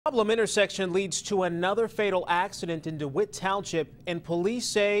problem intersection leads to another fatal accident in DeWitt Township, and police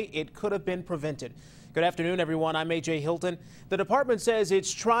say it could have been prevented. Good afternoon, everyone. I'm AJ Hilton. The department says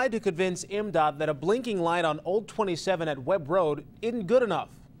it's tried to convince MDOT that a blinking light on Old 27 at Webb Road isn't good enough.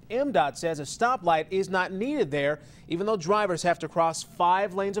 MDOT says a stoplight is not needed there, even though drivers have to cross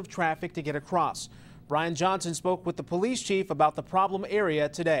 5 lanes of traffic to get across. Brian Johnson spoke with the police chief about the problem area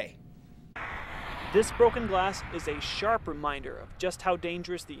today. This broken glass is a sharp reminder of just how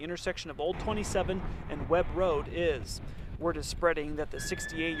dangerous the intersection of Old 27 and Webb Road is. Word is spreading that the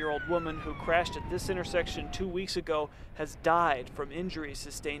 68-year-old woman who crashed at this intersection 2 weeks ago has died from injuries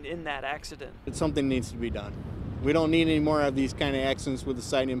sustained in that accident. Something needs to be done. We don't need any more of these kind of accidents with the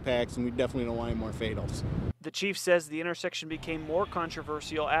side impacts, and we definitely don't want any more fatals. The chief says the intersection became more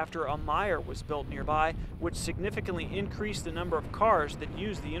controversial after a mire was built nearby, which significantly increased the number of cars that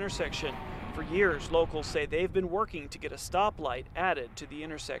use the intersection. For years, locals say they've been working to get a stoplight added to the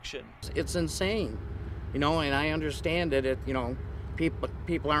intersection. It's insane, and I understand that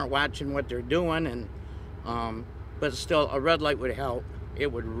people aren't watching what they're doing, and but still, a red light would help. It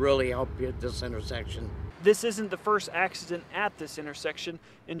would really help you at this intersection. This isn't the first accident at this intersection.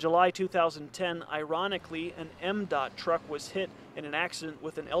 In July 2010, ironically, an MDOT truck was hit in an accident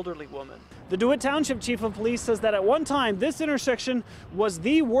with an elderly woman. The DeWitt Township Chief of Police says that at one time, this intersection was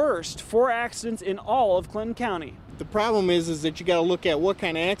the worst for accidents in all of Clinton County. The problem is that you got to look at what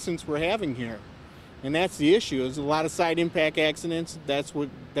kind of accidents we're having here. And that's the issue. There's a lot of side impact accidents. That's where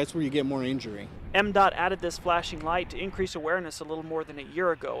you get more injury. MDOT added this flashing light to increase awareness a little more than a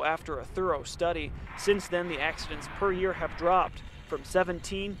year ago after a thorough study. Since then, the accidents per year have dropped from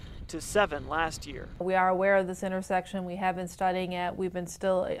 17 to 7 last year. We are aware of this intersection. We have been studying it. We've been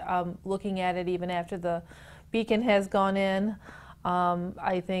still looking at it even after the beacon has gone in.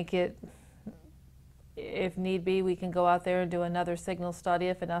 I think if need be, we can go out there and do another signal study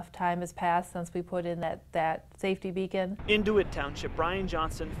if enough time has passed since we put in that safety beacon. In DeWitt Township, Brian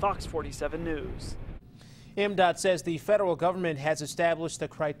Johnson, Fox 47 News. MDOT says the federal government has established the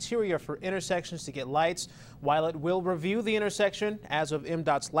criteria for intersections to get lights. While it will review the intersection, as of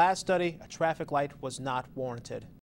MDOT's last study, a traffic light was not warranted.